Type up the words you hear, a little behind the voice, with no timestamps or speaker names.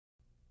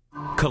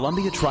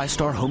Columbia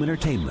TriStar Home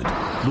Entertainment,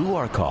 Lou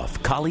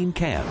Arkoff, Colleen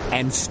Camp,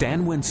 and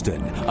Stan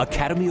Winston,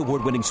 Academy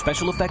Award-winning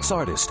special effects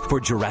artist for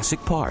Jurassic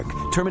Park,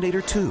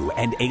 Terminator 2,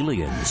 and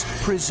Aliens,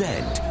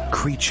 present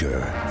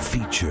Creature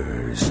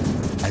Features.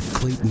 At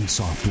Clayton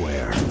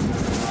Software,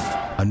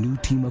 a new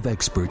team of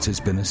experts has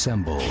been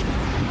assembled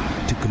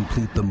to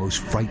complete the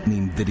most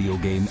frightening video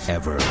game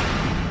ever.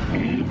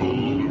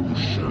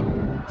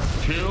 Evolution.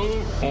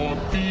 Kill or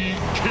be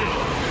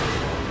killed.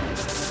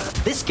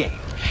 This game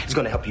is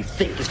going to help you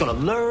think. It's going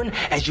to learn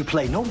as you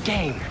play. No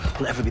game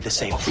will ever be the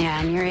same. Yeah,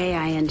 and your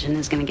AI engine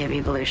is going to give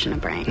Evolution a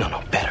brain.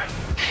 No, better.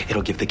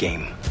 It'll give the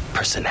game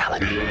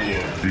personality. Kill or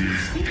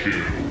be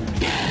killed.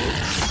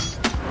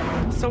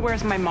 So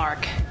where's my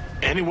mark?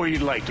 Anywhere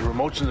you'd like. The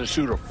remotes in the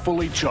suit are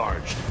fully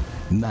charged.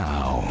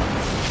 Now,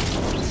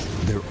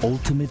 their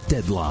ultimate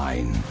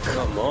deadline.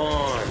 Come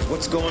on,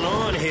 what's going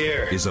on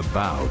here? Is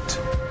about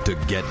to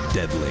get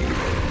deadly.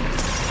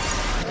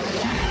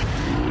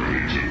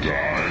 Ready to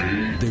die?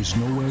 There's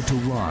nowhere to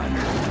run.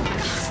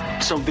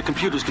 So the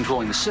computer's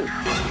controlling the suit.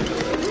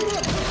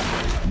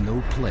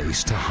 No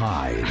place to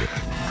hide.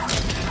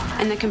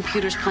 And the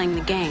computer's playing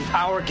the game.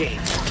 Our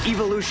game.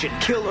 Evolution.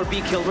 Kill or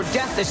be killed, or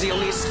death is the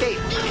only escape.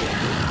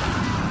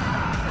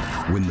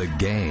 When the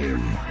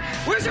game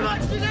Where's your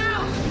monster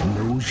now?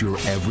 knows your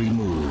every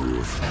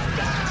move.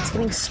 It's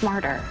getting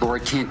smarter. Or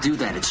it can't do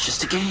that. It's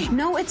just a game.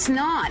 No, it's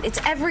not.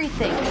 It's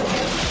everything.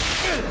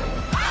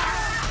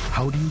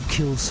 How do you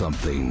kill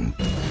something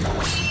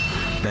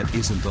that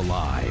isn't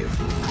alive?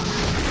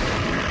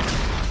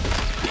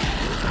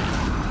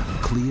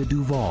 Clea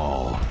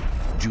Duvall,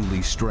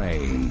 Julie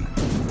Strain.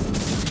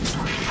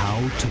 How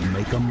to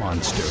make a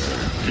monster.